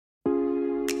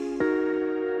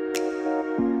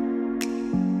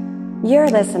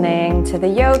You're listening to the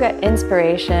Yoga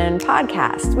Inspiration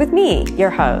Podcast with me,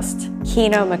 your host,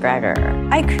 Kino McGregor.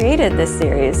 I created this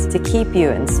series to keep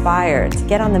you inspired to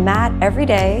get on the mat every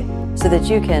day so that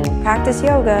you can practice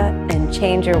yoga and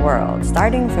change your world,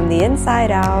 starting from the inside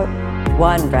out,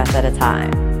 one breath at a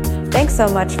time. Thanks so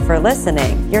much for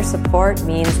listening. Your support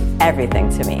means everything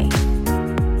to me.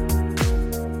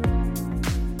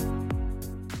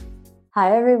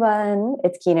 Hi, everyone.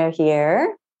 It's Kino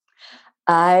here.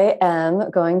 I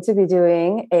am going to be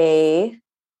doing a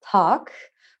talk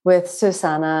with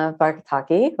Susanna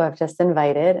Barkataki, who I've just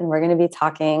invited, and we're going to be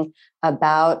talking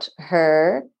about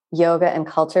her Yoga and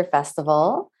Culture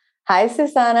Festival. Hi,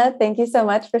 Susanna. Thank you so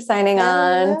much for signing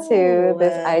on to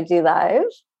this IG Live.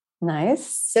 Nice.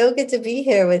 So good to be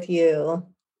here with you.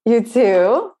 You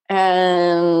too.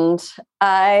 And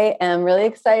I am really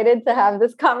excited to have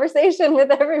this conversation with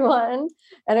everyone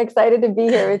and excited to be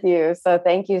here with you. So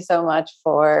thank you so much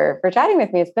for chatting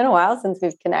with me. It's been a while since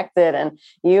we've connected, and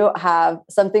you have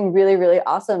something really, really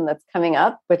awesome that's coming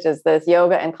up, which is this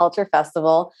Yoga and Culture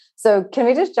Festival. So can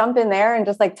we just jump in there and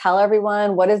just tell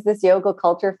everyone, what is this Yoga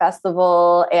Culture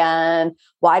Festival and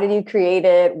why did you create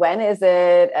it? When is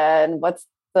it? And what is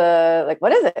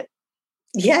it?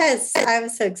 Yes, I'm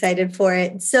so excited for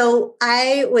it. So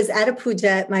I was at a puja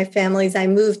at my family's. I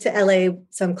moved to LA,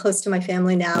 so I'm close to my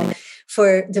family now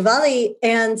for Diwali.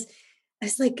 And I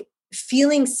was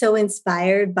feeling so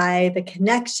inspired by the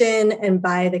connection and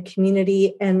by the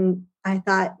community. And I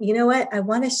thought, you know what? I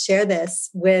want to share this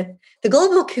with the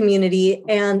global community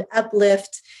and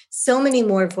uplift so many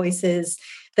more voices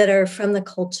that are from the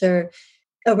culture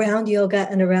around yoga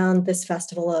and around this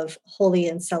festival of Holi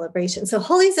and celebration. So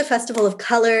Holi is a festival of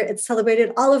color. It's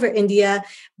celebrated all over India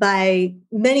by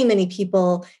many, many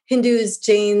people, Hindus,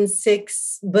 Jains,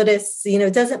 Sikhs, Buddhists,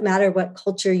 it doesn't matter what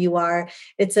culture you are.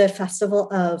 It's a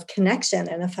festival of connection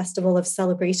and a festival of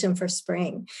celebration for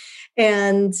spring.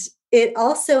 And it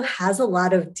also has a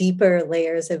lot of deeper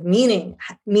layers of meaning.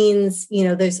 It means,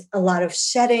 there's a lot of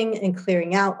shedding and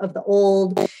clearing out of the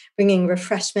old, bringing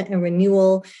refreshment and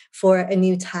renewal for a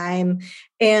new time.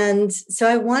 And so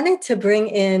I wanted to bring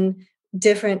in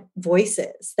different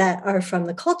voices that are from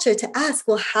the culture to ask,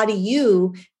 well, how do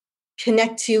you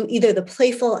connect to either the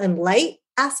playful and light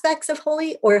aspects of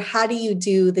Holi, or how do you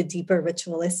do the deeper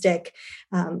ritualistic,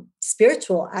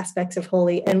 spiritual aspects of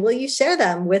Holi? And will you share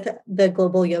them with the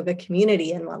global yoga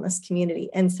community and wellness community?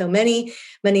 And so many,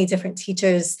 many different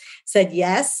teachers said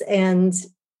yes, and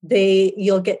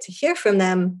you'll get to hear from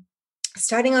them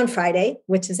starting on Friday,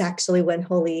 which is actually when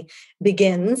Holi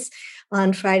begins.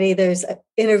 On Friday, there's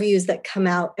interviews that come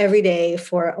out every day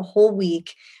for a whole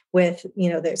week with,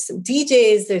 there's some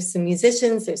DJs, there's some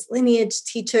musicians, there's lineage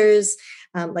teachers,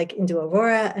 like Indu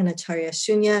Aurora and Acharya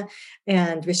Shunya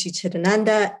and Rishi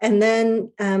Chidananda. And then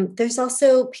there's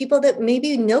also people that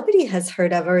maybe nobody has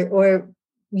heard of or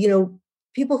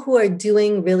people who are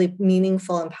doing really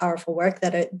meaningful and powerful work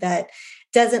that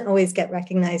doesn't always get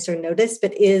recognized or noticed,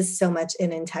 but is so much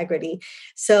in integrity.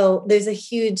 So there's a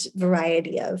huge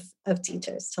variety of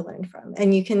teachers to learn from.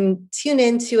 And you can tune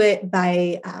into it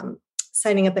by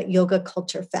signing up at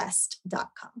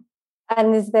yogaculturefest.com.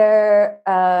 And is there,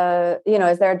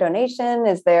 is there a donation?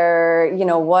 Is there,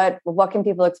 what can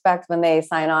people expect when they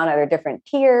sign on? Are there different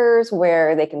tiers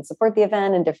where they can support the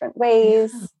event in different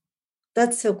ways? Yeah.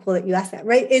 That's so cool that you asked that,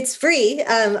 right? It's free.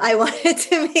 I wanted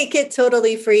to make it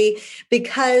totally free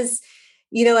because,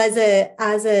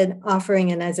 as an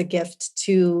offering and as a gift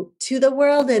to the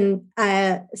world. And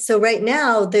so right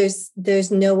now there's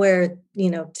nowhere,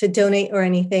 to donate or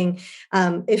anything.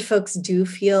 If folks do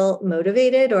feel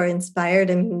motivated or inspired,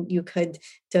 you could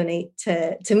donate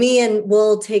to me, and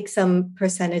we'll take some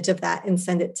percentage of that and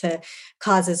send it to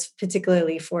causes,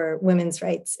 particularly for women's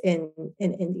rights in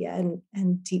India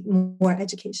and more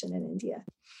education in India.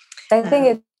 I think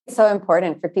it's so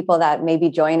important for people that may be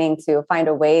joining to find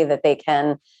a way that they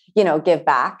can, give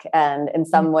back, and in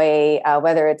some way,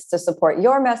 whether it's to support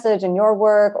your message and your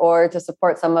work or to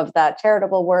support some of that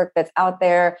charitable work that's out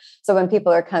there. So when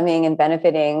people are coming and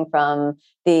benefiting from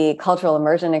the cultural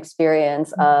immersion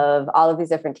experience of all of these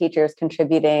different teachers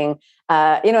contributing,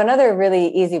 another really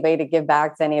easy way to give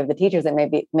back to any of the teachers that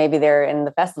maybe they're in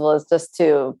the festival is just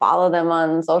to follow them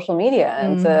on social media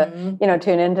and to,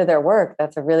 tune into their work.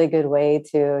 That's a really good way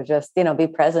to just, be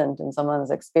present in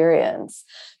someone's experience.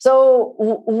 So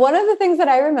one of the things that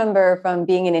I remember from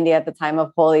being in India at the time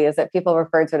of Holi is that people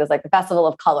referred to it as the festival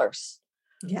of colors.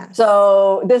 Yeah.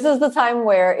 So this is the time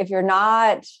where if you're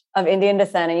not of Indian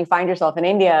descent and you find yourself in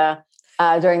India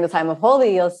during the time of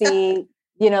Holi, you'll see,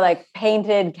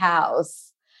 painted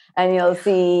cows and you'll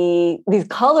see these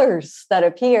colors that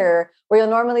appear where you'll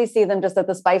normally see them just at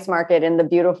the spice market in the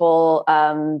beautiful,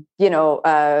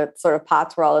 sort of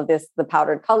pots where all of this, the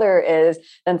powdered color is,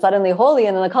 then suddenly Holi,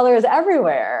 and then the color is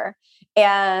everywhere.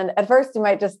 And at first you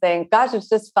might just think, gosh, it's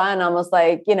just fun, almost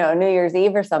like, New Year's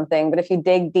Eve or something. But if you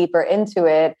dig deeper into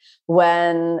it,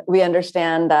 when we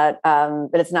understand that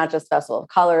it's not just Festival of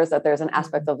Colors, that there's an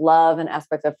aspect of love, an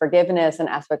aspect of forgiveness, an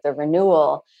aspect of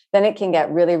renewal, then it can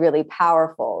get really, really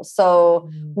powerful.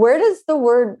 So where does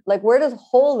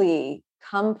Holi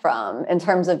come from in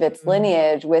terms of its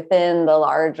lineage within the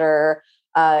larger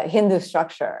Hindu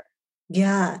structure?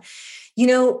 Yeah.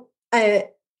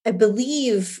 I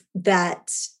believe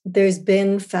that there's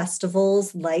been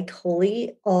festivals like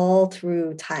Holi all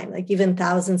through time, like even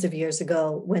thousands of years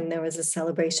ago when there was a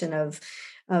celebration of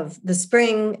the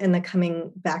spring and the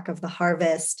coming back of the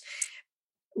harvest.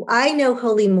 I know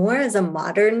Holi more as a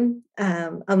modern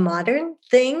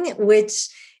thing, which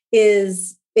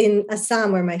is in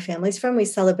Assam, where my family's from. We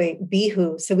celebrate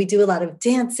Bihu, so we do a lot of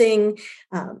dancing.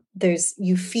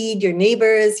 You feed your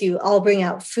neighbors, you all bring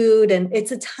out food, and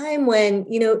it's a time when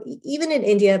even in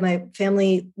India, my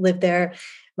family lived there.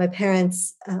 My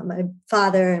parents, my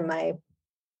father, and my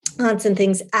aunts and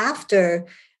things after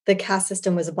the caste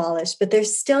system was abolished, but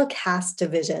there's still caste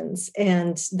divisions,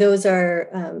 and those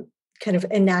are kind of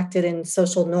enacted in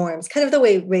social norms, kind of the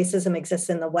way racism exists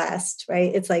in the West,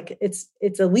 right? It's like it's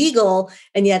illegal,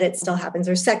 and yet it still happens,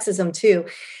 or sexism too.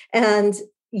 And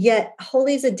yet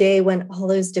Holi is a day when all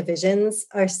those divisions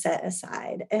are set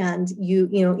aside. And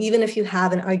even if you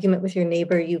have an argument with your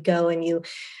neighbor, you go and you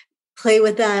play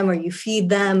with them or you feed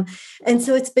them. And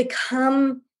so it's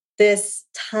become this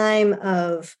time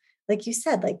of, like you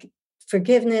said, like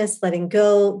forgiveness, letting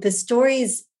go. The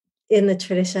stories in the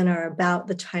tradition are about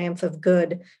the triumph of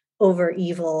good over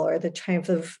evil, or the triumph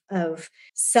of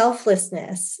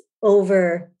selflessness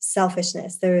over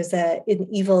selfishness. There was an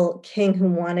evil king who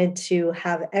wanted to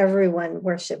have everyone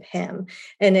worship him.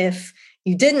 And if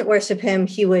you didn't worship him,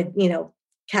 he would,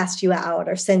 cast you out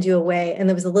or send you away. And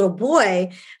there was a little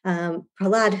boy,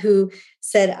 Prahlad, who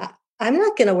said, I'm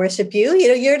not going to worship you.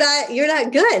 You're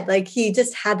not good. Like, he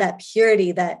just had that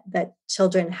purity that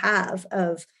children have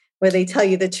of, where they tell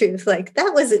you the truth, like,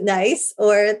 that wasn't nice,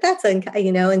 or that's and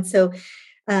so,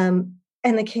 and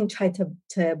the king tried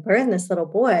to burn this little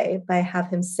boy by have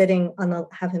him sit on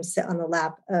the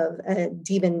lap of a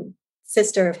demon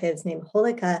sister of his named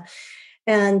Holika,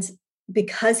 and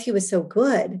because he was so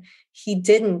good, he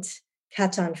didn't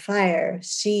catch on fire.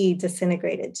 She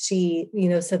disintegrated. So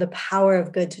the power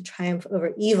of good to triumph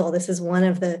over evil. This is one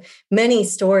of the many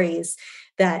stories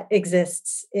that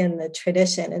exists in the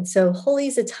tradition. And so Holi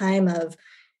is a time of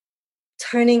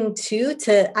turning to,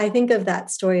 I think of that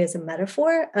story as a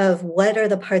metaphor of what are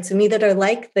the parts of me that are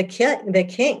like the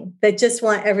king that just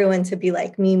want everyone to be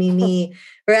like me,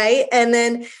 right? And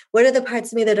then what are the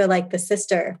parts of me that are like the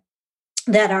sister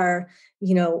that are,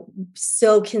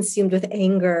 so consumed with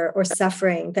anger or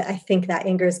suffering that I think that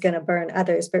anger is going to burn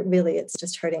others, but really it's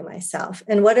just hurting myself.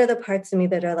 And what are the parts of me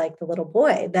that are like the little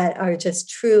boy that are just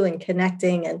true and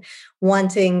connecting and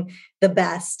wanting the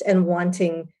best and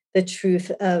wanting the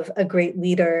truth of a great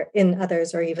leader in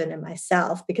others, or even in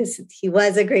myself, because he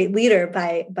was a great leader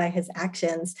by his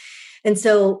actions. And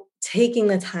so taking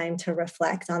the time to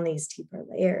reflect on these deeper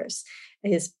layers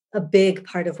is a big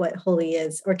part of what Holi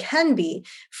is, or can be,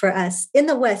 for us in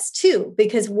the West too,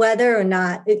 because whether or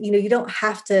not, you don't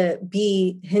have to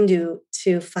be Hindu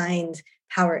to find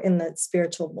power in the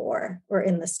spiritual lore or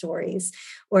in the stories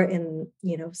or in,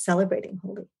 celebrating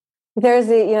Holi. There's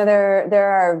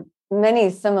there are many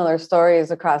similar stories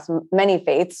across many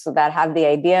faiths that have the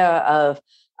idea of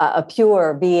a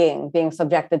pure being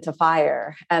subjected to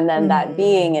fire, and then that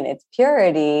being in its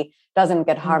purity doesn't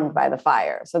get harmed by the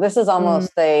fire. So this is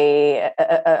almost a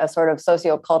sort of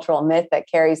sociocultural myth that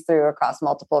carries through across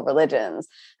multiple religions.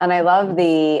 And I love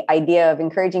the idea of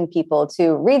encouraging people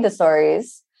to read the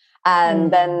stories,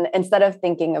 and then instead of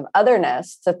thinking of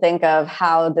otherness, to think of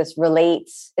how this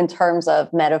relates in terms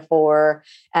of metaphor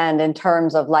and in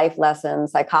terms of life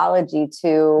lessons, psychology,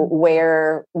 to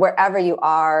wherever you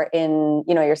are in,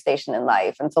 your station in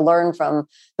life, and to learn from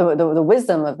the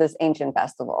wisdom of this ancient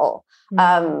festival.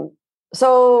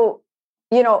 So,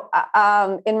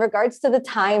 in regards to the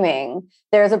timing,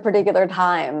 there's a particular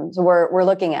time we're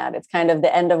looking at. It's kind of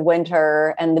the end of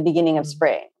winter and the beginning of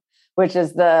spring, which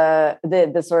is the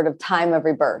sort of time of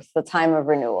rebirth, the time of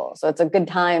renewal. So it's a good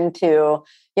time to,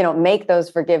 make those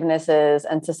forgivenesses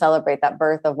and to celebrate that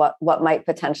birth of what might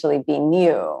potentially be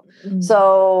new.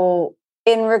 So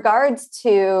in regards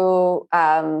to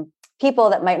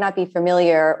people that might not be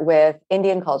familiar with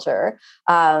Indian culture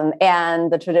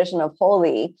and the tradition of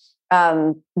Holi,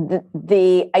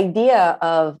 the idea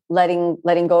of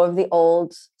letting go of the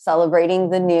old, celebrating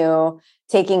the new,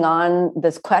 taking on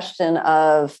this question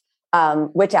of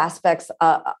which aspects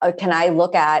can I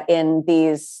look at in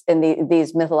these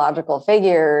mythological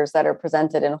figures that are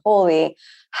presented in Holi?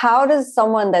 How does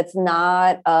someone that's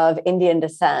not of Indian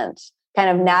descent kind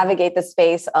of navigate the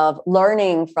space of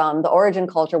learning from the origin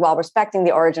culture while respecting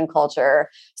the origin culture?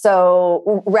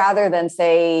 So rather than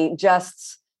say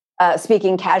just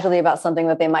speaking casually about something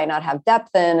that they might not have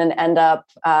depth in and end up,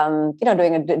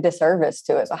 doing a disservice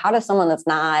to it. So how does someone that's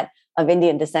not of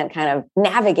Indian descent kind of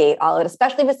navigate all of it,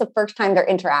 especially if it's the first time they're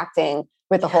interacting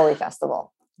with the Holi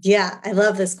festival? Yeah, I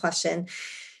love this question.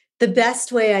 The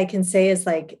best way I can say is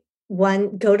like,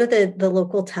 one, go to the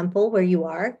local temple where you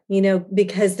are,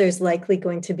 because there's likely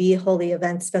going to be Holi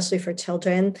events, especially for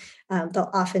children. There'll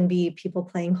often be people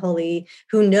playing Holi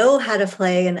who know how to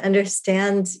play and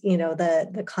understand,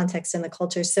 the context and the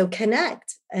culture. So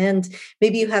connect. And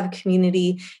maybe you have a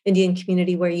Indian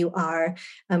community where you are,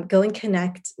 go and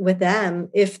connect with them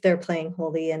if they're playing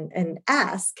Holi and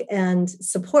ask and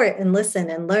support and listen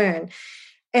and learn.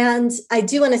 And I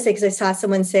do want to say, because I saw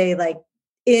someone say, like,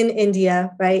 in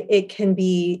India, right, it can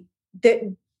be that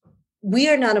we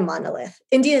are not a monolith.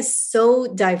 India is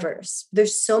so diverse.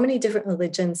 There's so many different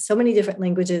religions, so many different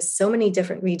languages, so many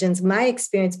different regions. My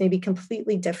experience may be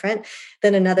completely different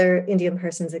than another Indian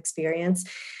person's experience.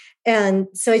 And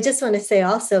so I just want to say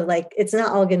also, like, it's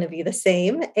not all going to be the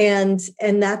same, and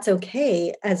that's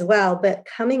okay as well. But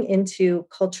coming into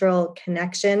cultural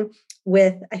connection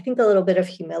with, I think, a little bit of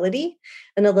humility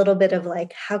and a little bit of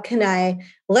like, how can I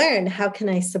learn? How can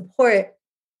I support?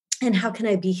 And how can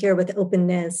I be here with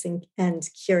openness and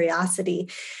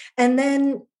curiosity? And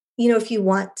then, if you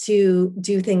want to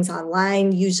do things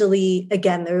online, usually,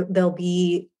 again, there'll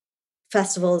be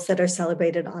festivals that are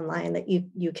celebrated online that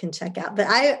you can check out. But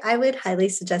I would highly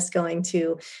suggest going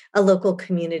to a local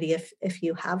community if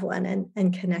you have one,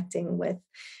 and connecting with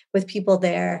people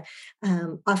there.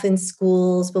 Often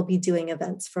schools will be doing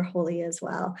events for Holi as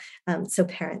well. So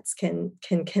parents can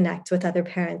connect with other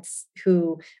parents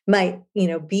who might,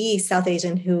 be South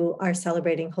Asian who are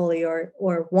celebrating Holi or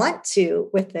want to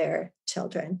with their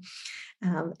children.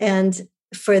 And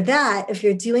for that, if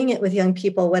you're doing it with young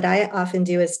people, what I often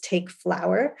do is take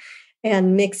flour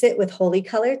and mix it with Holi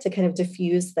color to kind of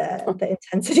diffuse the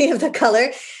intensity of the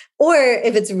color. Or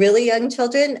if it's really young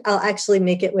children, I'll actually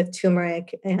make it with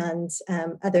turmeric and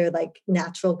other like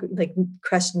natural, like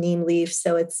crushed neem leaf.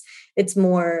 So it's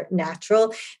more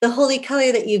natural. The Holi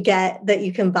color that you get, that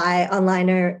you can buy online,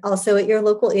 or also at your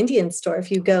local Indian store. If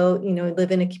you go,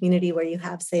 live in a community where you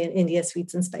have, say, an India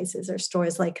Sweets and Spices or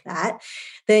stores like that,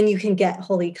 then you can get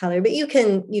Holi color. But you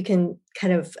can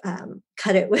kind of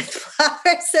cut it with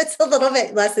flour, so it's a little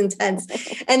bit less intense.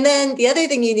 And then the other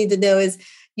thing you need to know is,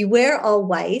 you wear all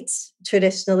white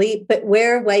traditionally, but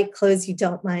wear white clothes you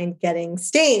don't mind getting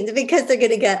stained, because they're going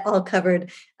to get all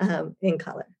covered in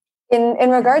color. In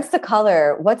regards to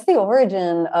color, what's the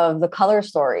origin of the color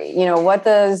story? What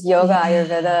does yoga,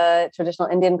 Ayurveda, traditional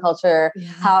Indian culture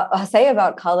say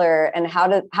about color, and how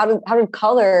did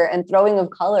color and throwing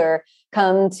of color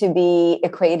come to be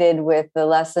equated with the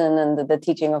lesson and the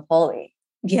teaching of Holi?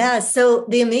 Yeah. So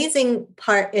the amazing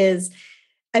part is,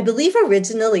 I believe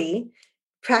originally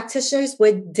practitioners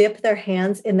would dip their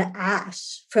hands in the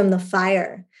ash from the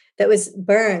fire that was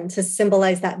burned to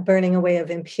symbolize that burning away of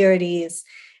impurities.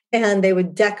 And they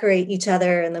would decorate each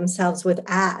other and themselves with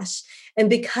ash. And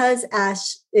because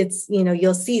ash, it's,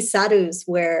 you'll see sadhus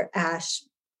wear ash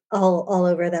all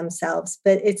over themselves,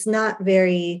 but it's not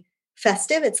very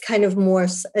festive. It's kind of more,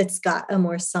 it's got a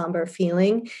more somber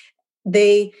feeling.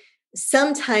 They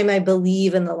sometime, I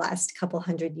believe, in the last couple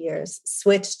hundred years,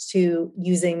 switched to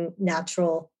using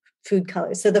natural food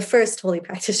colors. So the first Holi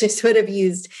practitioners would have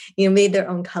used, made their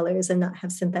own colors and not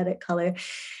have synthetic color.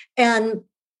 And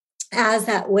as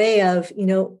that way of,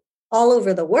 all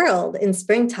over the world in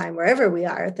springtime, wherever we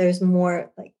are, there's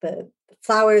more, like, the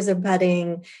flowers are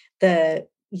budding, the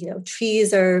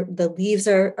the leaves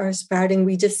are sprouting.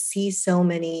 We just see so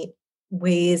many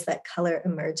ways that color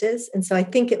emerges. And so I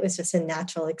think it was just a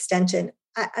natural extension.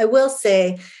 I will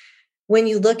say, when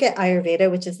you look at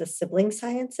Ayurveda, which is the sibling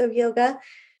science of yoga,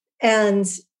 and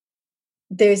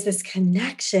there's this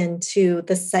connection to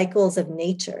the cycles of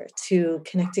nature, to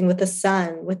connecting with the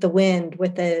sun, with the wind,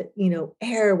 with the,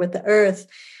 air, with the earth.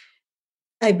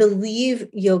 I believe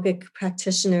yogic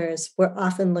practitioners were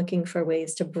often looking for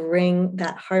ways to bring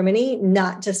that harmony,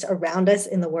 not just around us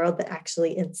in the world, but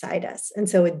actually inside us. And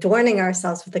so adorning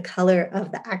ourselves with the color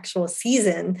of the actual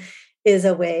season is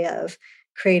a way of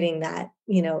creating that,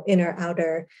 inner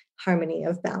outer harmony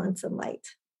of balance and light.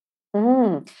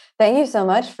 Thank you so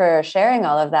much for sharing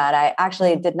all of that. I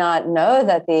actually did not know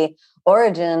that the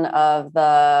origin of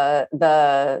the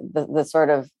sort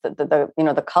of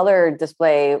the color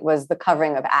display was the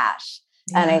covering of ash.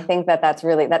 And I think that's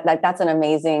really that's an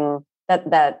amazing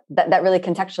that really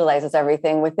contextualizes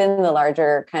everything within the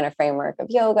larger kind of framework of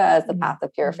yoga as the path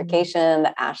of purification,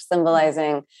 the ash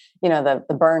symbolizing, the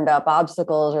burned up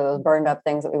obstacles or those burned up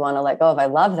things that we want to let go of. I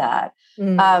love that.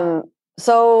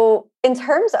 So in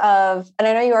terms of, and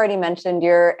I know you already mentioned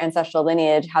your ancestral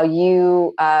lineage, how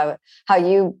you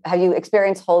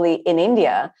experience Holi in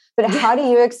India, but how do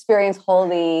you experience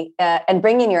Holi and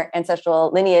bring in your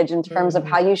ancestral lineage in terms of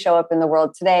how you show up in the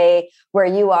world today, where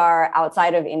you are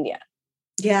outside of India?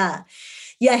 Yeah.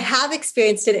 I have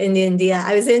experienced it in India.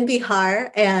 I was in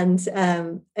Bihar,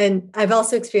 and I've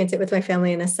also experienced it with my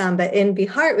family in Assam. But in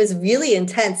Bihar, it was really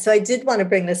intense. So I did want to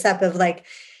bring this up of like,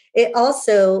 it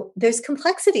also, there's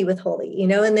complexity with Holi,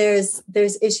 and there's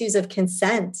issues of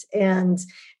consent and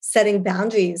setting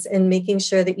boundaries and making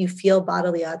sure that you feel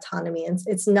bodily autonomy. And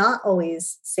it's not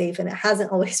always safe, and it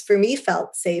hasn't always for me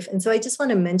felt safe. And so I just want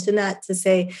to mention that to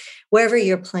say, wherever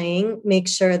you're playing, make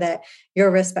sure that you're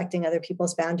respecting other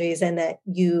people's boundaries and that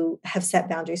you have set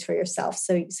boundaries for yourself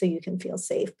so you can feel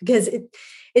safe, because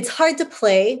it's hard to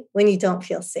play when you don't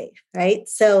feel safe, right?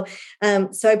 So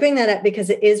I bring that up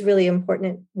because it is really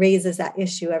important. It raises that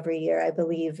issue every year, I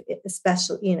believe,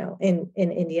 especially, in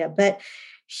India. But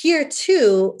here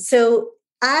too, so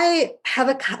I have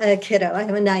a kiddo. I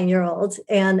have a 9-year-old,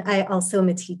 and I also am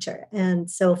a teacher.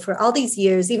 And so for all these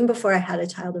years, even before I had a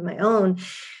child of my own,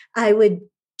 I would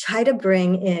try to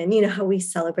bring in, how we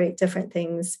celebrate different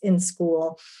things in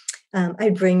school.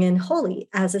 I'd bring in Holi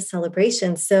as a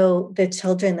celebration so the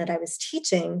children that I was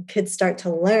teaching could start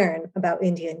to learn about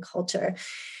Indian culture.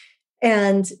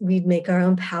 And we'd make our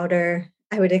own powder.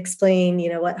 I would explain,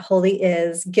 what Holi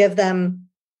is, give them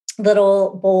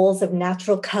little bowls of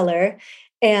natural color.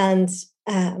 And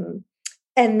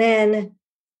then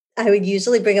I would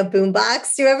usually bring a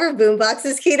boombox. Do you remember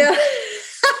boomboxes, Keto?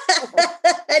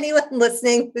 Anyone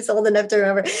listening who's old enough to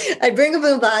remember, I'd bring a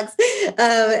boombox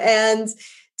and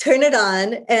turn it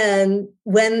on. And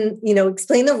when,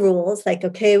 explain the rules, like,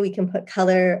 okay, we can put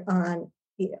color on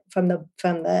from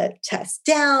the chest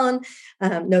down,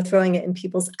 no throwing it in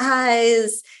people's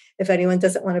eyes. If anyone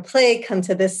doesn't want to play, come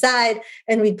to this side.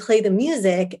 And we'd play the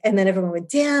music, and then everyone would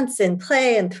dance and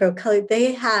play and throw color.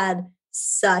 They had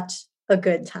such a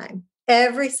good time.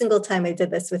 Every single time I did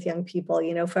this with young people,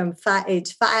 from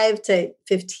age 5 to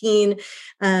 15.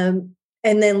 And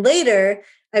then later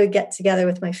I would get together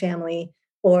with my family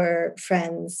or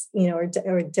friends, or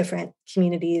different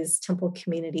communities, temple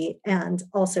community, and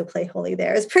also play Holi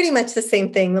there. It's pretty much the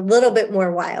same thing, a little bit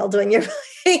more wild when you're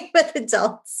playing with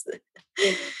adults.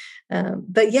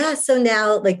 But yeah, so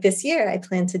now, like this year, I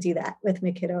plan to do that with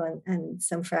my kiddo and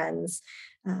some friends,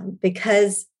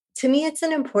 because to me, it's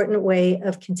an important way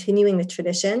of continuing the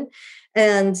tradition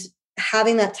and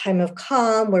having that time of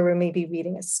calm where we're maybe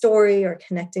reading a story or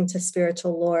connecting to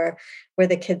spiritual lore, where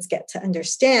the kids get to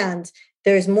understand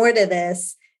there's more to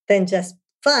this than just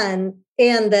fun,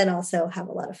 and then also have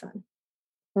a lot of fun.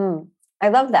 I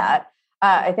love that.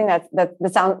 I think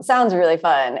that sounds really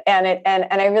fun, and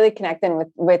I really connect in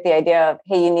with the idea of,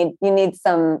 hey, you need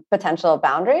some potential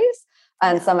boundaries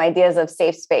and some ideas of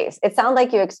safe space. It sounds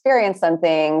like you experienced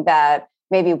something that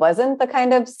maybe wasn't the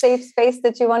kind of safe space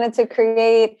that you wanted to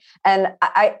create, and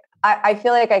I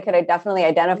feel like I could definitely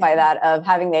identify that, of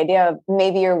having the idea of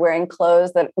maybe you're wearing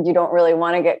clothes that you don't really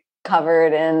want to get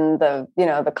covered in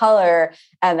the color,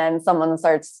 and then someone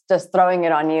starts just throwing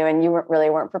it on you and you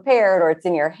weren't prepared, or it's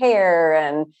in your hair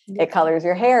and it colors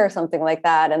your hair or something like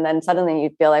that, and then suddenly you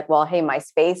feel like, well, hey, my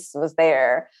space was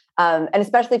there. And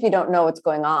especially if you don't know what's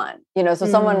going on, so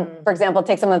someone, for example,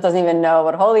 take someone that doesn't even know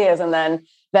what Holi is, and then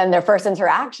their first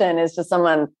interaction is just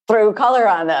someone threw color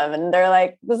on them and they're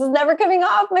like, this is never coming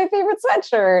off my favorite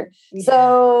sweatshirt. Yeah.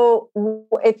 So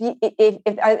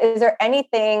is there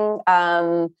anything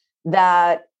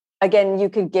that, again, you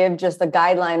could give just a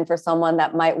guideline for someone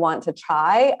that might want to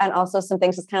try, and also some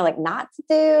things just kind of like not to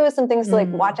do, some things to like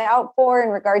watch out for in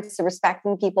regards to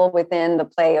respecting people within the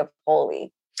play of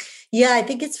Holi? Yeah, I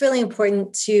think it's really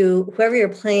important to whoever you're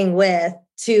playing with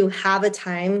to have a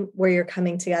time where you're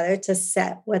coming together to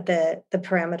set what the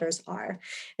parameters are,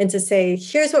 and to say,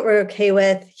 here's what we're okay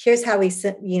with. Here's how we,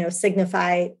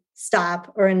 signify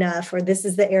stop or enough, or this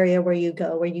is the area where you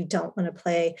go, where you don't want to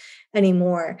play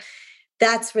anymore.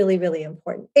 That's really, really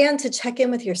important. And to check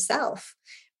in with yourself.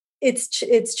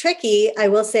 It's tricky, I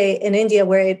will say, in India,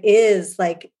 where it is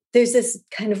like there's this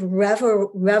kind of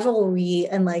revelry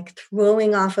and like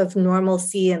throwing off of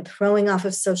normalcy and throwing off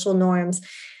of social norms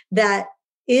that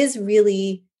is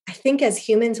really, I think as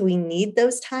humans, we need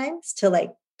those times to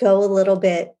like go a little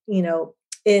bit,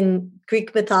 in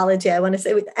Greek mythology, I want to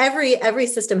say every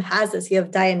system has this. You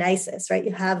have Dionysus, right?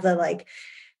 You have the like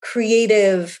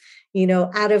creative,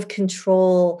 out of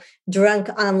control, drunk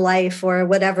on life or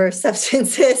whatever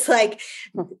substances, like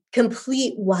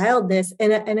complete wildness.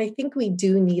 And I think we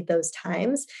do need those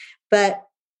times, but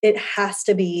it has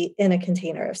to be in a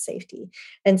container of safety.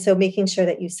 And so making sure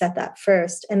that you set that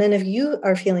first. And then if you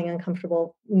are feeling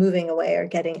uncomfortable moving away or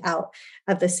getting out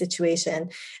of the situation,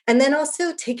 and then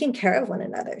also taking care of one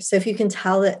another. So if you can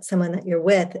tell that someone that you're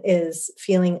with is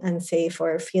feeling unsafe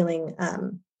or feeling,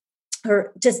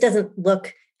 or just doesn't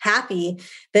look happy,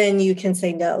 then you can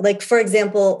say no. Like, for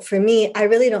example, for me, I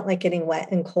really don't like getting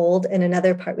wet and cold. And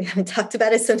another part we haven't talked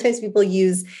about is sometimes people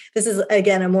use, this is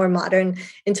again, a more modern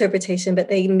interpretation, but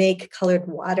they make colored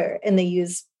water and they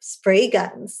use spray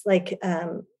guns, like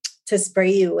to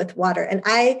spray you with water. And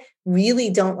I really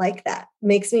don't like that.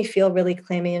 Makes me feel really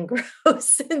clammy and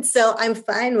gross. And so I'm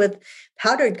fine with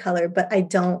powdered color, but I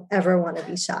don't ever want to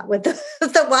be shot with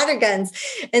the water guns.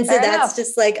 And so that's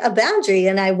just like a boundary.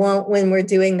 And I won't, when we're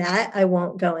doing that, I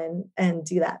won't go in and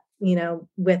do that,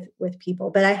 with people.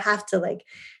 But I have to like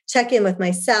check in with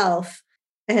myself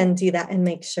and do that and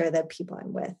make sure that people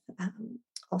I'm with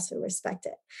also respect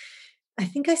it. I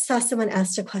think I saw someone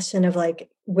asked a question of like,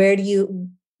 where do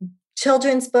you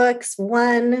children's books?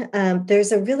 One,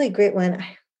 there's a really great one.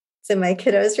 It's in my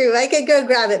kiddos' room. I could go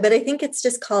grab it, but I think it's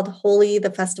just called Holy, the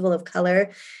Festival of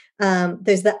Color.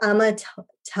 There's the Amma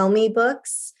Tell Me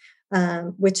books,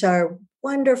 which are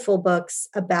wonderful books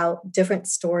about different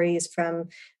stories from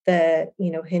the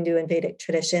Hindu and Vedic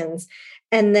traditions.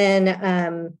 And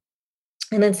then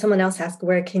someone else asked,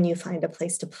 where can you find a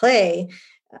place to play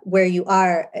where you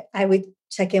are? I would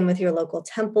check in with your local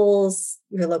temples,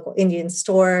 your local Indian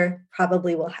store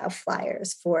probably will have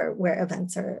flyers for where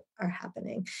events are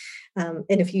happening. And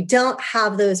if you don't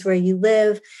have those where you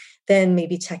live, then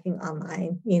maybe checking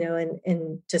online,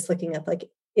 and just looking up like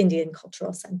Indian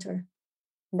Cultural Center.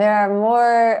 There are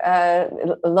more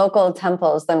local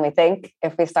temples than we think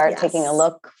if we start taking a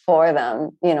look for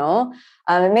them,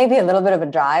 it may be a little bit of a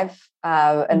drive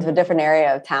into a different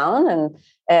area of town. And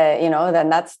then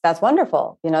that's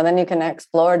wonderful. Then you can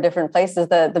explore different places.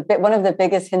 One of the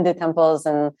biggest Hindu temples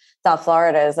in South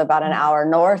Florida is about an hour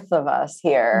north of us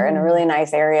here in a really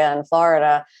nice area in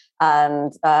Florida.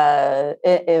 And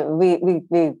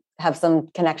we have some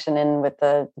connection in with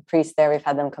the priest there. We've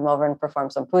had them come over and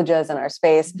perform some pujas in our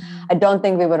space. I don't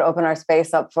think we would open our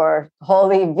space up for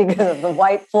holy because of the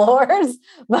white floors,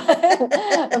 but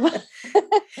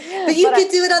you could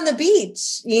do it on the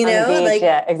beach, like,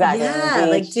 yeah, exactly. Yeah,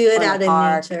 like do it out in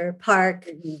nature, park.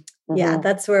 Mm-hmm. Yeah,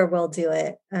 that's where we'll do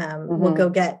it. We'll go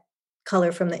get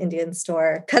color from the Indian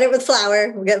store, cut it with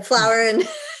flour. We'll get flour and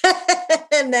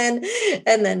and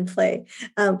then play,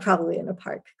 probably in a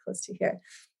park close to here.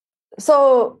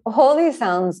 So Holi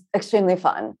sounds extremely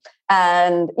fun.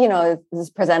 And, this is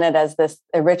presented as this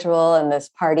ritual and this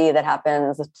party that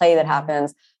happens, this play that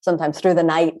happens sometimes through the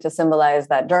night to symbolize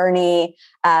that journey.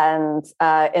 And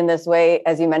in this way,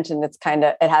 as you mentioned, it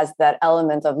has that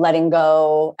element of letting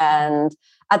go. And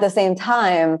at the same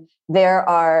time, there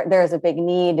is a big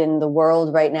need in the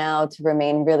world right now to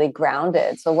remain really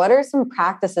grounded. So what are some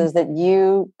practices that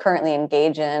you currently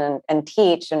engage in and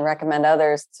teach and recommend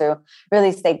others to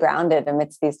really stay grounded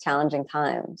amidst these challenging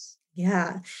times?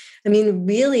 Yeah. I mean,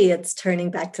 really, it's turning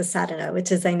back to sadhana,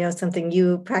 which is, I know, something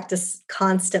you practice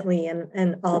constantly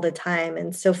and all the time.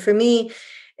 And so for me,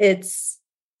 it's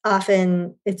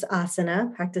asana,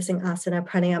 practicing asana,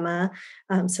 pranayama.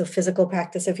 So physical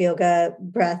practice of yoga,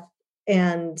 breath,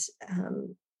 and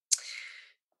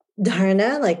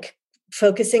dharana, like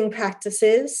focusing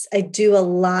practices. I do a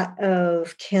lot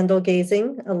of candle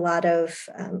gazing, a lot of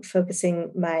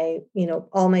focusing my,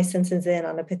 all my senses in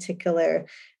on a particular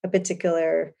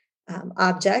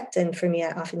object. And for me,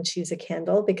 I often choose a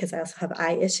candle because I also have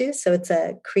eye issues. So it's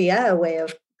a kriya, a way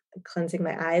of cleansing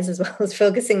my eyes as well as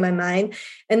focusing my mind.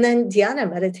 And then dhyana,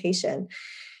 meditation.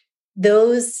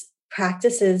 Those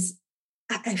practices,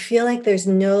 I feel like there's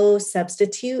no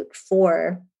substitute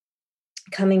for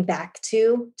coming back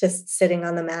to just sitting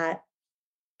on the mat,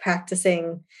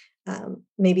 practicing,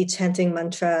 maybe chanting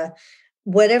mantra,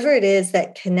 whatever it is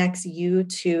that connects you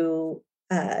to,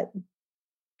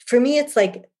 for me, it's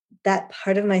like that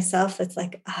part of myself that's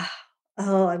like,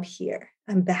 oh, I'm here,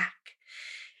 I'm back.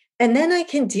 And then I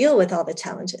can deal with all the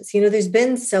challenges. There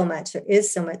is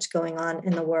so much going on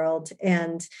in the world.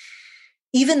 And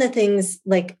even the things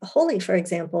like Holi, for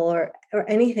example, or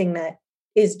anything that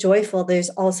is joyful, there's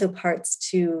also parts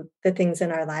to the things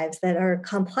in our lives that are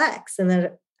complex and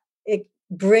that it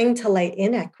bring to light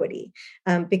inequity.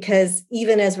 Because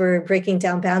even as we're breaking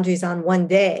down boundaries on one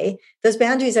day, those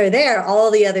boundaries are there all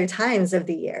the other times of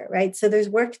the year, right? So there's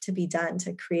work to be done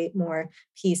to create more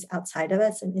peace outside of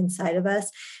us and inside of us.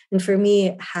 And for me,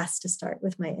 it has to start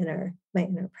with my inner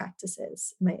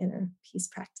practices, my inner peace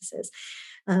practices.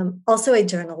 Also, I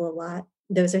journal a lot.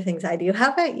 Those are things I do.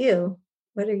 How about you?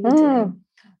 What are you doing?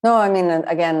 No, I mean,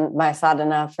 again, my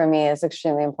sadhana for me is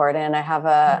extremely important. I have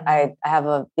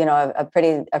a, you know, a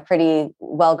pretty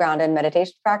well-grounded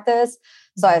meditation practice.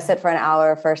 So I sit for an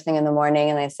hour first thing in the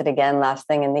morning, and I sit again last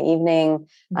thing in the evening.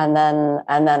 And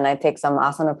then I take some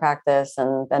asana practice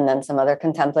and then some other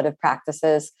contemplative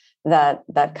practices that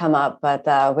come up.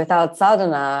 But without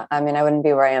sadhana, I mean, I wouldn't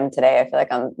be where I am today. I feel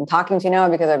like I'm talking to you now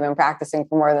because I've been practicing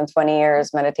for more than 20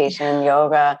 years, meditation and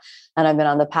yoga, and I've been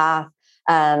on the path.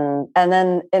 And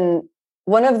then in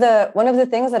one of the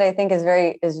things that I think is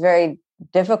very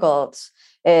difficult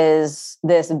is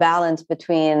this balance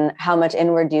between how much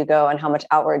inward do you go and how much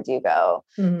outward do you go.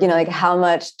 You know, like how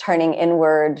much turning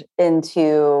inward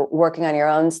into working on your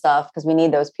own stuff, because we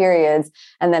need those periods,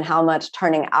 and then how much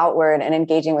turning outward and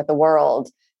engaging with the world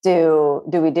do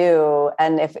we do.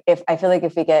 And if I feel like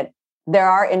there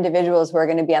are individuals who are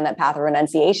going to be on that path of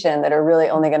renunciation that are really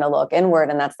only going to look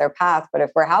inward, and that's their path. But if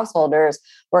we're householders,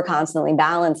 we're constantly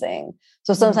balancing.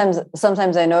 So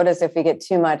sometimes I notice if we get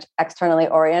too much externally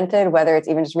oriented, whether it's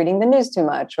even just reading the news too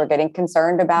much, or getting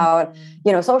concerned about,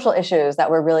 you know, social issues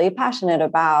that we're really passionate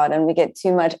about, and we get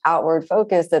too much outward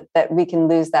focus, that we can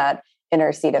lose that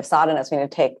inner seat of sadhana. So we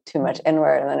need to take too much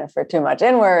inward. And then if we're too much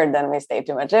inward, then we stay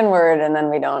too much inward, and then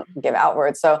we don't give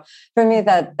outward. So for me,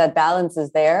 that balance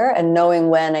is there, and knowing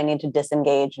when I need to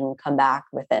disengage and come back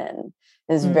within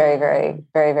is very, very,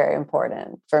 very, very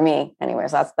important for me.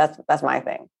 Anyways, that's my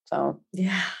thing. So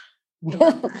yeah.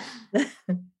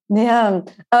 Yeah.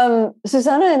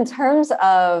 Susanna, in terms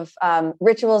of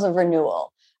rituals of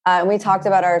renewal, and we talked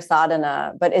about our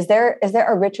sadhana, but is there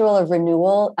a ritual of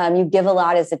renewal? You give a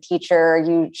lot as a teacher.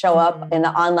 You show up in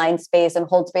the online space and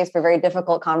hold space for very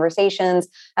difficult conversations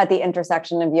at the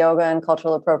intersection of yoga and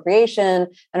cultural appropriation,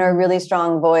 and are a really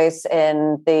strong voice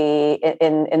in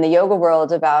the yoga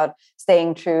world about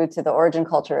staying true to the origin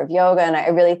culture of yoga. And I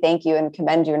really thank you and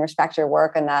commend you and respect your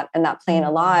work in that plane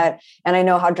a lot. And I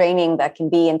know how draining that can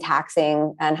be and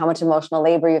taxing, and how much emotional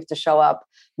labor you have to show up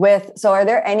with. So are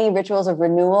there any rituals of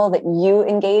renewal that you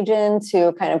engage in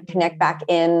to kind of connect back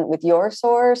in with your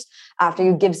source after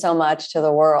you give so much to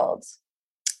the world?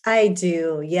 I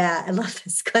do. Yeah. I love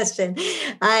this question.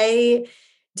 I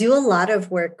do a lot of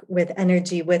work with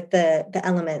energy, with the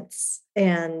elements,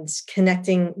 and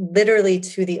connecting literally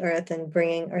to the earth and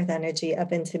bringing earth energy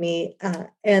up into me.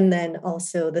 And then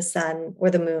also the sun or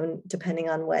the moon, depending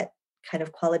on what kind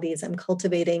of qualities I'm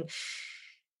cultivating.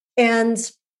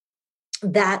 And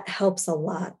that helps a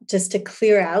lot, just to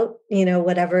clear out, you know,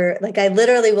 whatever. Like I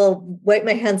literally will wipe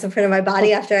my hands in front of my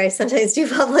body after I sometimes do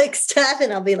public stuff,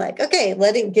 and I'll be like, okay,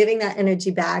 giving that energy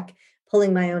back,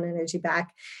 pulling my own energy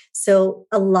back. So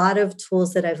a lot of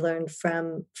tools that I've learned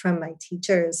from my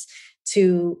teachers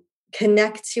to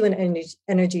connect to an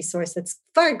energy source that's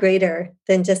far greater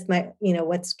than just my, you know,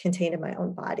 what's contained in my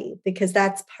own body, because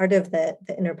that's part of the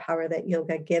inner power that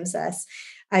yoga gives us.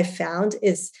 I found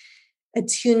is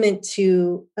attunement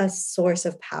to a source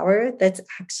of power that's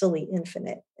actually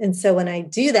infinite. And so when I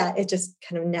do that, it just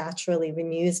kind of naturally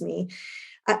renews me.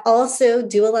 I also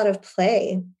do a lot of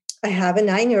play. I have a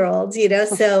 9-year-old, you know,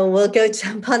 so we'll go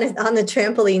jump on the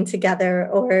trampoline together,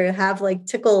 or have like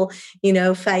tickle, you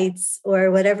know, fights,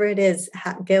 or whatever it is,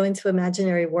 go into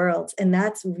imaginary worlds. And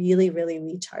that's really, really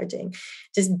recharging.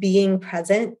 Just being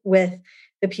present with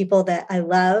the people that I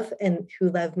love and who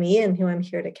love me and who I'm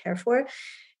here to care for.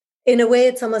 In a way,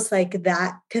 it's almost like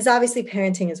that, because obviously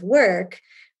parenting is work,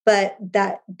 but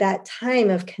that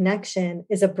time of connection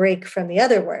is a break from the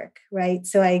other work, right?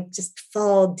 So I just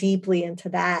fall deeply into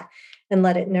that and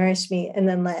let it nourish me, and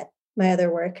then let my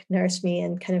other work nourish me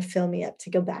and kind of fill me up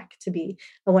to go back to be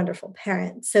a wonderful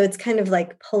parent. So it's kind of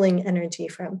like pulling energy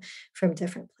from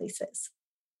different places.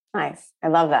 Nice. I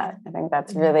love that. I think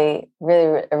that's really,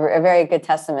 really a very good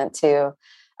testament to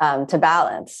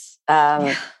balance.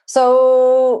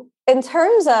 So in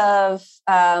terms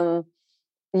of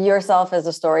yourself as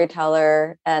a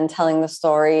storyteller and telling the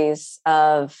stories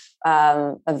of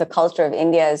the culture of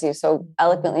India, as you so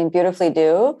eloquently and beautifully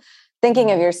do,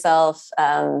 thinking of yourself,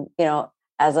 you know,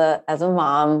 as a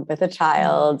mom with a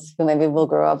child who maybe will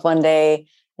grow up one day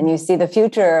and you see the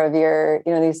future of your,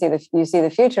 you see the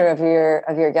future of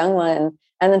your young one,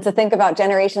 and then to think about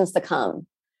generations to come.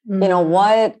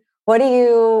 What do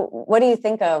you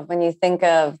think of when you think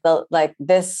of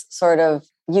this sort of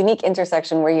unique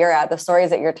intersection where you're at, the stories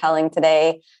that you're telling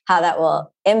today, how that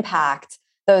will impact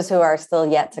those who are still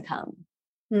yet to come?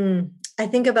 I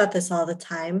think about this all the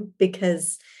time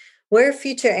because we're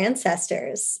future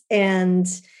ancestors, and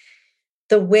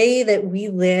the way that we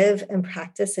live and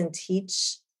practice and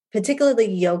teach, particularly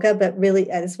yoga, but really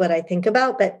is what I think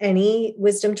about, but any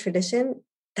wisdom tradition,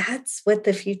 that's what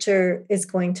the future is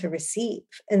going to receive.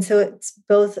 And so it's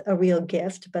both a real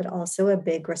gift, but also a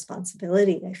big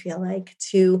responsibility, I feel like,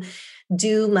 to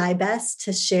do my best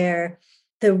to share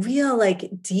the real,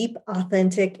 deep,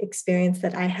 authentic experience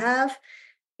that I have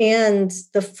and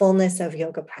the fullness of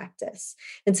yoga practice.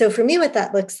 And so for me, what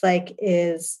that looks like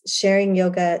is sharing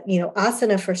yoga,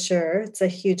 asana for sure. It's a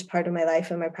huge part of my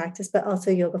life and my practice, but also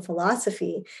yoga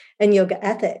philosophy and yoga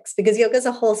ethics, because yoga is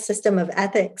a whole system of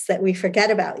ethics that we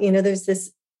forget about. There's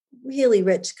this really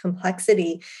rich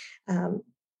complexity.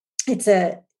 It's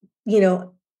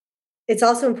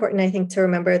also important, I think, to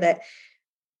remember that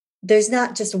there's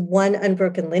not just one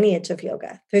unbroken lineage of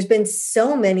yoga. There's been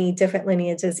so many different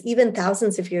lineages. Even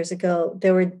thousands of years ago,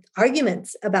 there were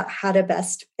arguments about how to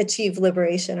best achieve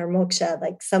liberation or moksha.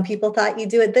 Like some people thought you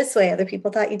do it this way, other people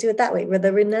thought you do it that way. Where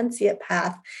the renunciate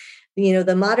path,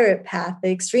 the moderate path, the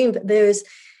extreme. There's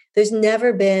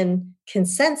never been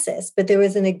consensus, but there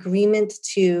was an agreement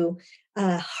to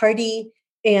hearty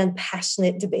and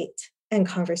passionate debate and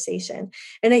conversation.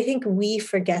 And I think we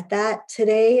forget that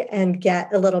today and get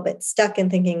a little bit stuck in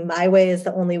thinking my way is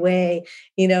the only way,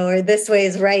 or this way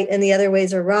is right and the other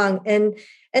ways are wrong. And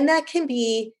that can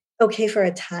be okay for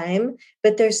a time,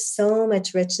 but there's so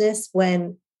much richness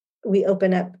when we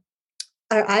open up,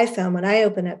 or I found when I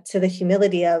open up to the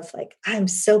humility of I'm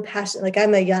so passionate,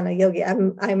 I'm a jnana yogi.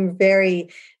 I'm very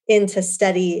into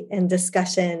study and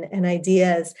discussion and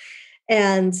ideas.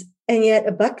 And yet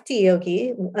a bhakti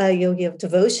yogi, a yogi of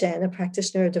devotion, a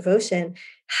practitioner of devotion,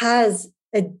 has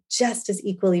a just as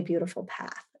equally beautiful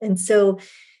path. And so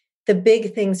the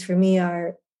big things for me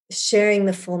are sharing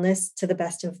the fullness to the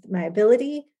best of my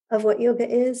ability of what yoga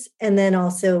is, and then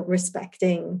also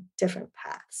respecting different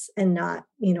paths and not,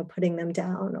 putting them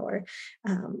down, or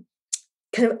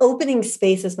kind of opening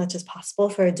space as much as possible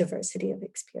for a diversity of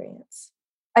experience.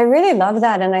 I really love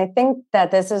that. And I think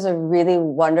that this is a really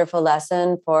wonderful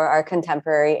lesson for our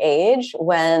contemporary age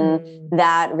when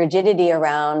that rigidity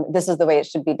around this is the way it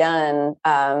should be done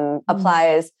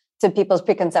applies to people's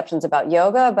preconceptions about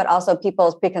yoga, but also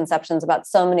people's preconceptions about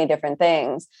so many different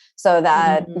things. So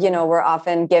that, we're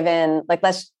often given,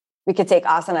 we could take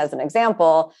asana as an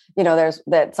example. There's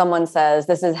that someone says,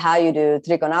 this is how you do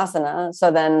Trikonasana.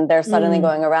 So then they're suddenly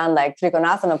going around like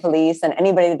Trikonasana police, and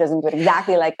anybody that doesn't do it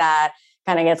exactly like that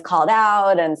kind of gets called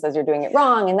out and says you're doing it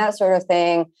wrong and that sort of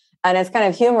thing. And it's kind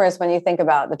of humorous when you think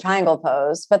about the triangle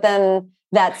pose, but then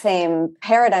that same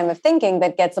paradigm of thinking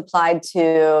that gets applied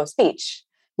to speech,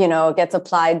 gets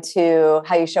applied to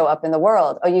how you show up in the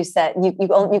world. Oh, you said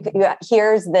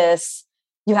here's this,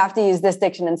 you have to use this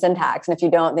diction and syntax. And if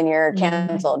you don't, then you're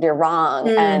canceled, you're wrong.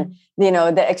 And,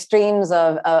 the extremes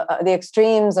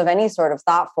of any sort of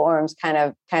thought forms kind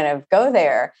of go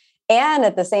there. And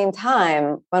at the same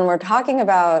time, when we're talking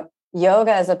about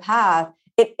yoga as a path,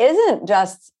 it isn't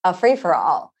just a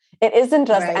free-for-all. It isn't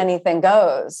just anything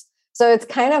goes. So it's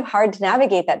kind of hard to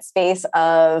navigate that space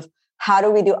of how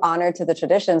do we do honor to the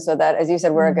tradition so that, as you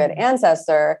said, we're a good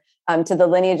ancestor to the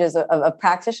lineages of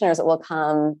practitioners that will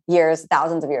come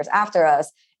thousands of years after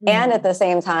us. And at the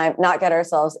same time, not get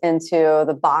ourselves into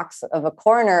the box of a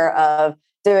corner of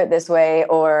do it this way,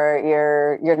 or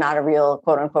you're not a real,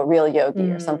 quote unquote, real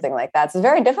yogi or something like that. So it's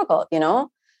very difficult, very,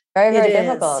 very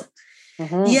difficult.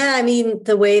 Yeah. I mean,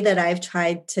 the way that I've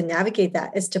tried to navigate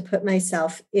that is to put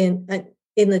myself in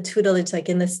the tutelage,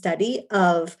 in the study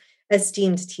of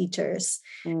esteemed teachers.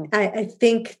 I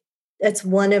think that's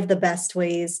one of the best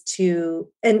ways to,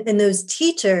 and those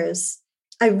teachers,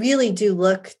 I really do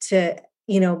look to,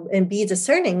 and be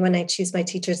discerning when I choose my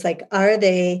teachers.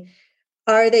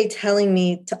 Are they telling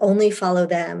me to only follow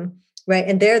them, right?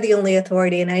 And they're the only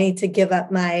authority, and I need to give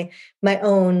up my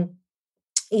own,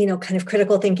 kind of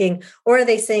critical thinking? Or are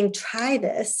they saying, try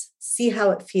this, see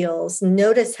how it feels,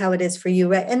 notice how it is for you,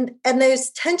 right? And there's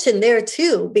tension there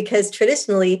too, because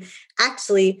traditionally,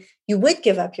 actually, you would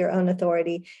give up your own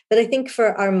authority. But I think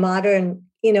for our modern,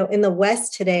 in the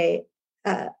West today,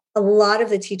 a lot of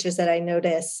the teachers that I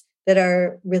notice that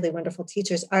are really wonderful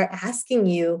teachers are asking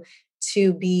you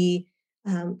to be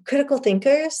critical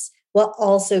thinkers, while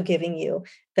also giving you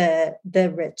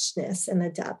the richness and the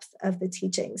depth of the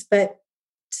teachings. But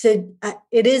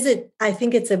I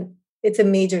think it's a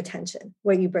major tension.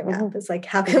 What you bring up is like,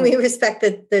 how can we respect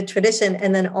the tradition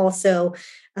and then also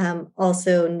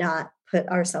not put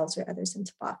ourselves or others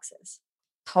into boxes?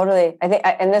 Totally. I think,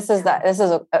 and this is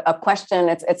a question.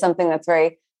 It's something that's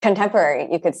very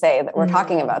contemporary, you could say, that we're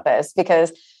talking about this,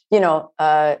 because,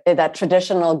 that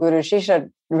traditional guru shishya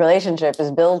relationship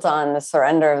is built on the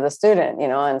surrender of the student,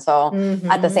 and so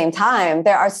at the same time,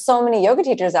 there are so many yoga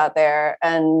teachers out there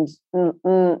and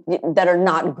that are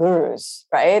not gurus,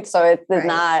 right? So this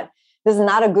is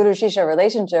not a guru shishya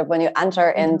relationship when you enter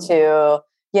into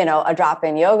a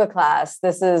drop-in yoga class.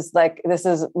 This is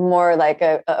more like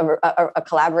a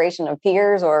collaboration of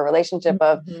peers, or a relationship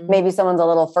of maybe someone's a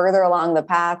little further along the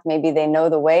path, maybe they know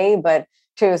the way, but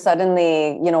to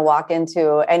suddenly, walk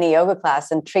into any yoga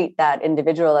class and treat that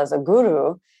individual as a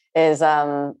guru is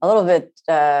a little bit,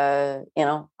 I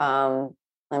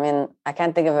mean, I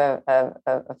can't think of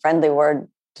a friendly word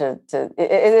it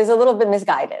is a little bit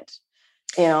misguided.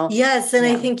 Yes. And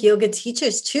I think yoga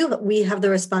teachers too, we have the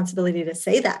responsibility to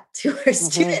say that to our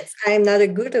students. I'm not a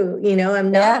guru,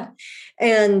 I'm not.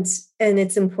 And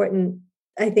it's important,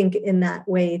 I think, in that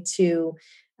way to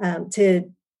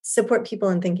support people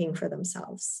in thinking for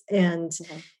themselves and,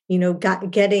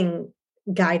 getting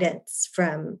guidance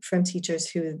from teachers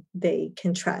who they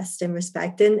can trust and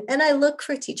respect. And I look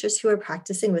for teachers who are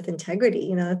practicing with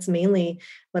integrity. That's mainly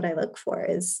what I look for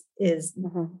is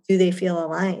do they feel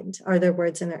aligned? Are their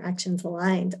words and their actions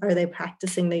aligned? Are they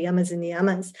practicing the yamas and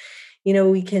niyamas?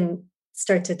 We can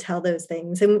start to tell those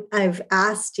things. And I've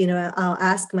asked, I'll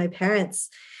ask my parents,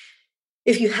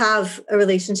 if you have a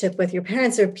relationship with your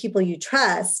parents or people you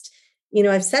trust,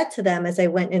 I've said to them as I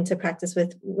went into practice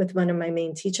with one of my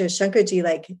main teachers, Shankarji,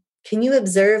 like, can you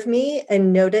observe me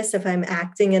and notice if I'm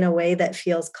acting in a way that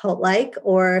feels cult-like,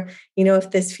 or, if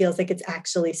this feels like it's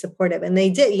actually supportive? And they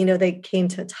did, they came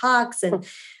to talks and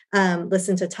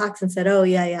listened to talks and said, oh,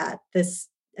 yeah, this,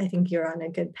 I think you're on a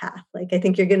good path. Like, I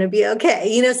think you're going to be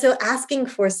okay. So asking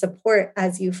for support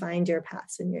as you find your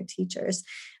paths and your teachers,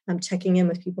 checking in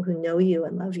with people who know you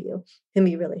and love you can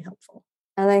be really helpful.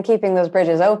 And then keeping those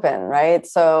bridges open, right?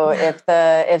 So if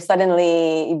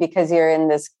suddenly, because you're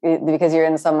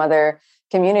in some other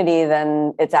community,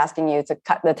 then it's asking you to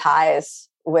cut the ties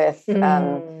with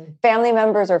family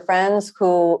members or friends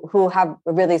who have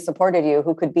really supported you,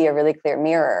 who could be a really clear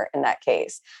mirror in that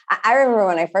case. I remember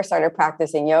when I first started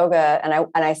practicing yoga, and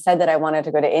I said that I wanted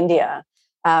to go to India.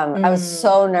 I was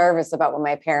so nervous about what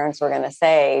my parents were going to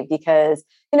say, because,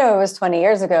 it was 20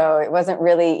 years ago. It wasn't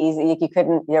really easy.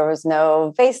 There was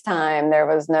no FaceTime. There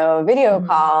was no video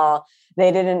call.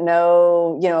 They didn't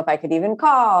know, if I could even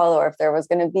call, or if there was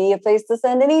going to be a place to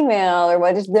send an email, or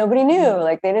what. Just nobody knew.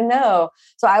 Like, they didn't know.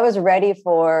 So I was ready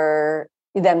for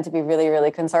them to be really,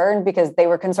 really concerned, because they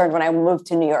were concerned when I moved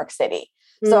to New York City.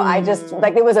 So I just,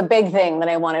 it was a big thing that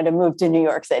I wanted to move to New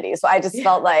York City. So I just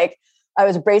felt like I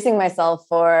was bracing myself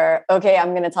for, okay, I'm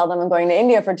going to tell them I'm going to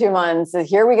India for 2 months. So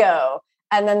here we go.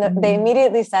 And then they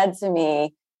immediately said to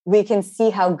me, we can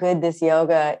see how good this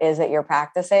yoga is that you're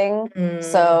practicing.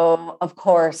 So of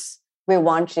course we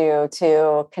want you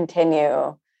to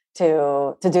continue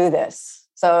to do this.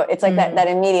 So it's like that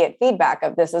immediate feedback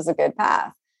of, this is a good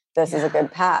path. This is a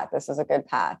good path. This is a good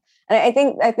path. And I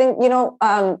think, like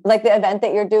the event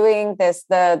that you're doing,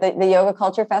 the Yoga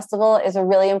Culture Festival is a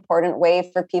really important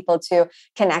way for people to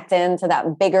connect into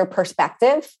that bigger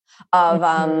perspective of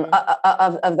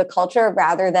the culture,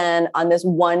 rather than on this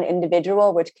one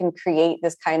individual, which can create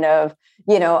this kind of,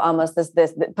 almost this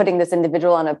putting this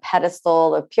individual on a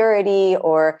pedestal of purity,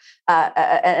 or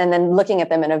and then looking at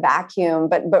them in a vacuum,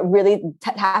 but really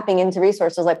tapping into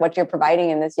resources like what you're providing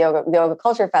in this Yoga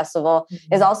Culture Festival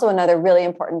is also another really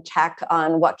important check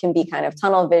on what can be kind of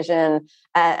tunnel vision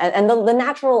and the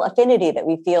natural affinity that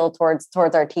we feel towards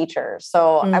our teachers.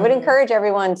 So I would encourage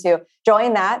everyone to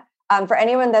join that. For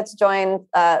anyone that's joined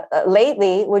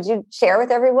lately, would you share with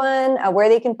everyone where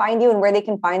they can find you and where they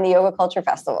can find the Yoga Culture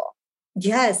Festival?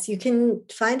 Yes, you can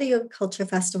find the Yoga Culture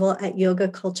Festival at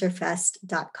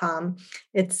yogaculturefest.com.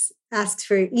 It's asks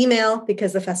for email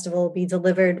because the festival will be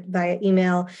delivered via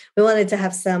email. We wanted to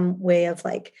have some way of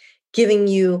like giving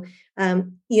you,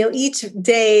 each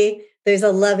day there's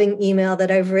a loving email that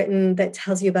I've written that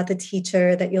tells you about the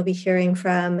teacher that you'll be hearing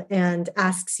from and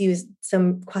asks you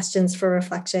some questions for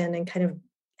reflection and kind of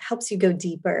helps you go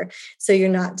deeper. So you're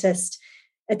not just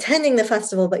attending the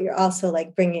festival, but you're also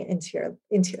like bringing it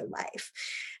into your life.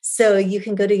 So you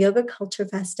can go to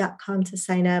yogaculturefest.com to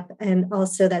sign up. And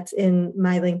also that's in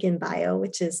my link in bio,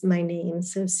 which is my name.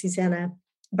 So Susanna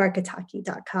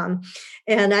barkataki.com.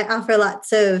 And I offer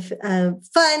lots of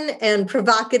fun and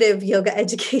provocative yoga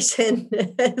education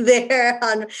there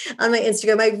on my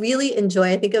Instagram. I really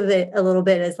enjoy, I think of it a little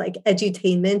bit as like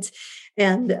edutainment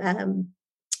and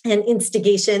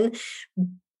instigation.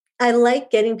 I like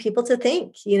getting people to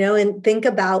think, and think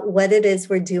about what it is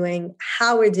we're doing,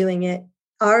 how we're doing it.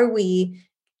 Are we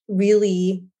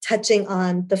really touching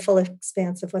on the full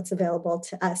expanse of what's available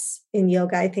to us in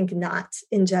yoga? I think not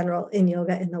in general in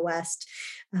yoga in the West.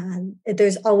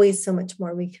 There's always so much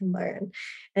more we can learn.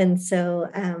 And so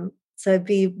I'd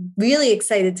be really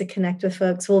excited to connect with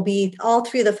folks. We'll be all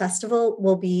through the festival.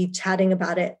 We'll be chatting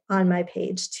about it on my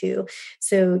page too.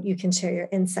 So you can share your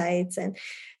insights and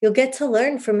you'll get to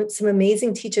learn from some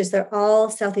amazing teachers. They're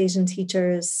all South Asian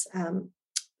teachers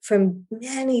from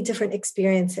many different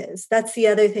experiences. That's the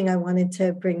other thing I wanted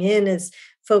to bring in is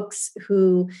folks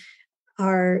who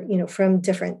are, from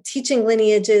different teaching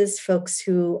lineages, folks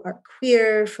who are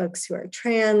queer, folks who are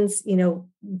trans,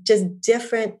 just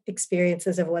different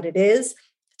experiences of what it is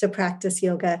to practice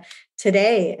yoga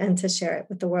today and to share it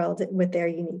with the world with their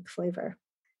unique flavor.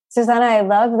 Susanna, I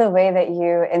love the way that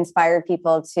you inspire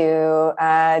people to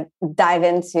dive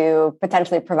into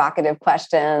potentially provocative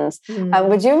questions.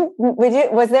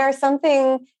 Was there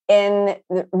something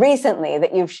recently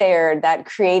that you've shared that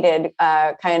created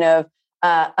kind of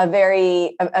a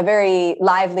very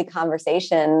lively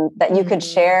conversation that you could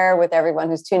share with everyone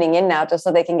who's tuning in now, just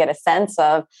so they can get a sense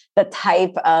of the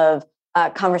type of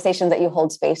conversation that you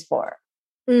hold space for?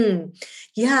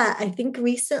 Yeah, I think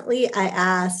recently I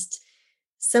asked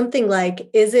something like,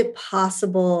 is it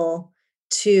possible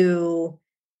to,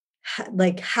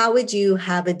 how would you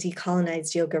have a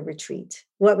decolonized yoga retreat?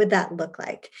 What would that look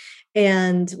like?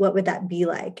 And what would that be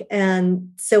like?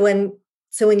 And so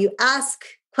when you ask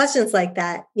questions like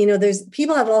that, there's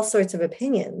people have all sorts of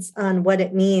opinions on what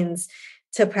it means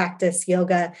to practice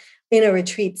yoga in a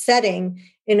retreat setting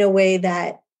in a way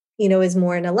that, is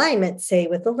more in alignment, say,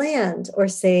 with the land, or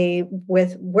say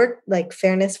with work, like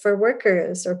fairness for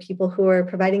workers or people who are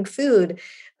providing food.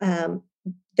 Then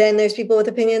there's people with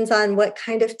opinions on what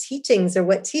kind of teachings or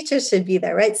what teachers should be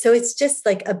there, right? So it's just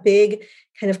like a big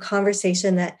kind of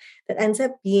conversation that ends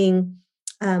up being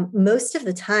most of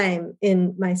the time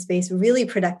in my space really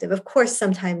productive. Of course,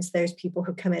 sometimes there's people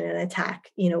who come in and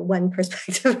attack, one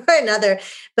perspective or another,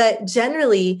 but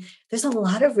generally there's a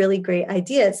lot of really great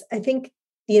ideas. I think,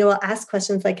 I'll ask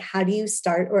questions like, how do you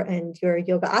start or end your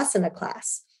yoga asana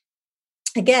class?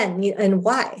 Again, and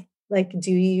why? Like,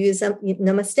 do you use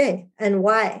namaste, and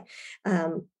why?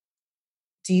 Do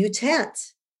you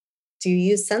chant? Do you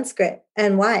use Sanskrit,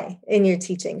 and why in your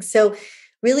teaching? So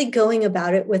really going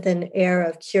about it with an air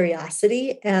of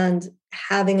curiosity and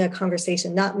having a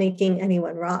conversation, not making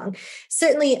anyone wrong.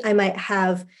 Certainly I might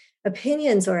have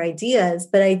opinions or ideas,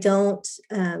 but I don't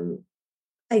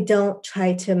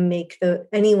try to make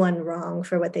anyone wrong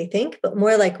for what they think, but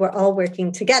more like we're all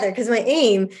working together. Because my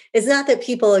aim is not that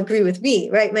people agree with me,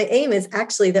 right? My aim is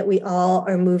actually that we all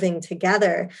are moving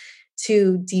together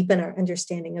to deepen our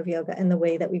understanding of yoga and the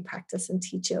way that we practice and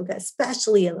teach yoga,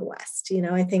 especially in the West.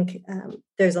 I think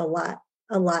there's a lot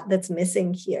that's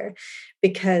missing here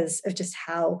because of just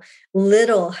how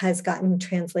little has gotten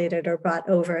translated or brought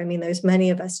over. I mean, there's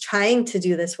many of us trying to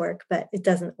do this work, but it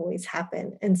doesn't always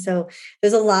happen. And so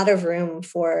there's a lot of room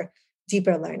for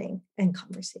deeper learning and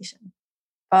conversation.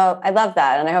 Well, I love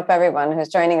that. And I hope everyone who's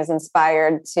joining is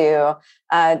inspired to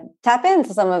tap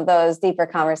into some of those deeper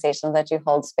conversations that you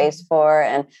hold space for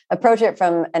and approach it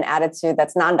from an attitude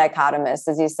that's non-dichotomous,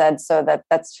 as you said, so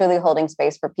that's truly holding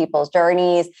space for people's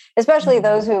journeys, especially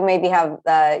those who maybe have,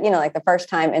 like the first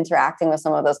time interacting with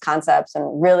some of those concepts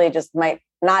and really just might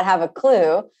not have a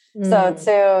clue.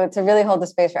 So to really hold the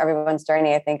space for everyone's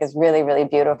journey, I think is really, really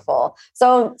beautiful.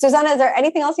 So Susanna, is there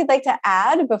anything else you'd like to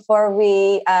add before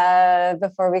we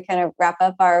kind of wrap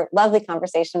up our lovely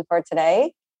conversation for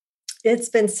today? It's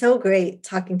been so great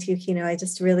talking to you, Kino. I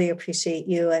just really appreciate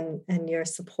you and your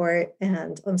support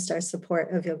and OMSTAR's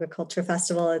support of Yoga Culture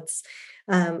Festival. It's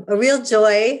a real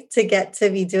joy to get to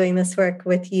be doing this work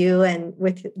with you and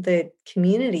with the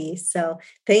community. So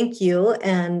thank you.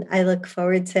 And I look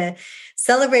forward to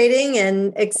celebrating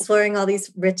and exploring all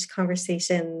these rich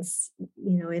conversations,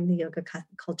 in the Yoga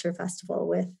Culture Festival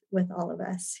with all of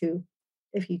us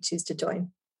if you choose to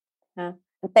join. Yeah.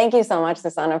 Thank you so much,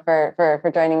 Susanna,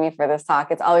 for joining me for this talk.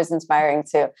 It's always inspiring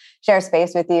to share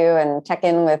space with you and check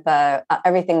in with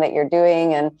everything that you're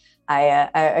doing. And I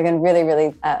again, really,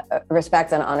 really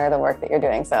respect and honor the work that you're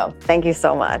doing. So thank you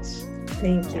so much.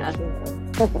 Thank you.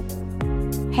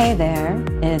 Hey there,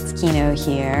 it's Kino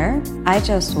here. I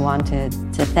just wanted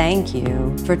to thank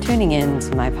you for tuning in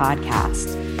to my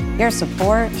podcast. Your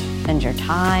support and your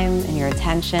time and your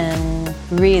attention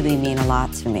really mean a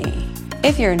lot to me.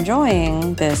 If you're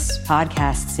enjoying this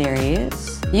podcast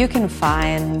series, you can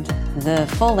find the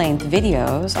full-length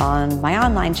videos on my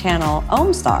online channel,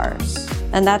 OmStars,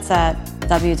 and that's at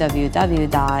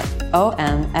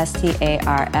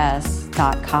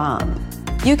www.omstars.com.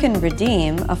 You can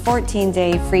redeem a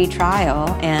 14-day free trial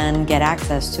and get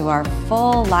access to our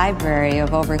full library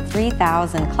of over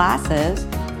 3,000 classes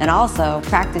and also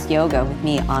practice yoga with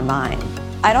me online.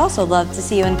 I'd also love to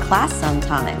see you in class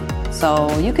sometime.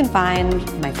 So you can find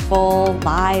my full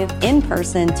live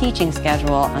in-person teaching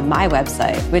schedule on my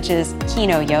website, which is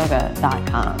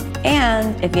kinoyoga.com.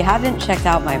 And if you haven't checked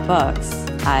out my books,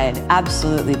 I'd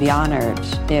absolutely be honored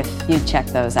if you'd check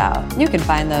those out. You can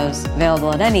find those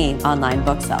available at any online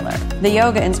bookseller. The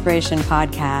Yoga Inspiration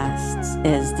Podcast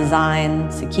is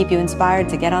designed to keep you inspired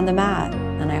to get on the mat.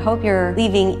 And I hope you're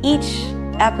leaving each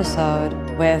episode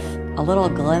with a little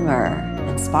glimmer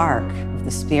and spark of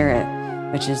the spirit,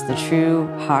 which is the true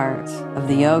heart of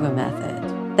the yoga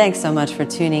method. Thanks so much for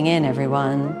tuning in,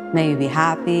 everyone. May you be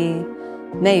happy.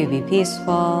 May you be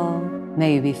peaceful.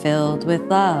 May you be filled with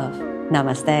love.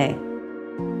 Namaste.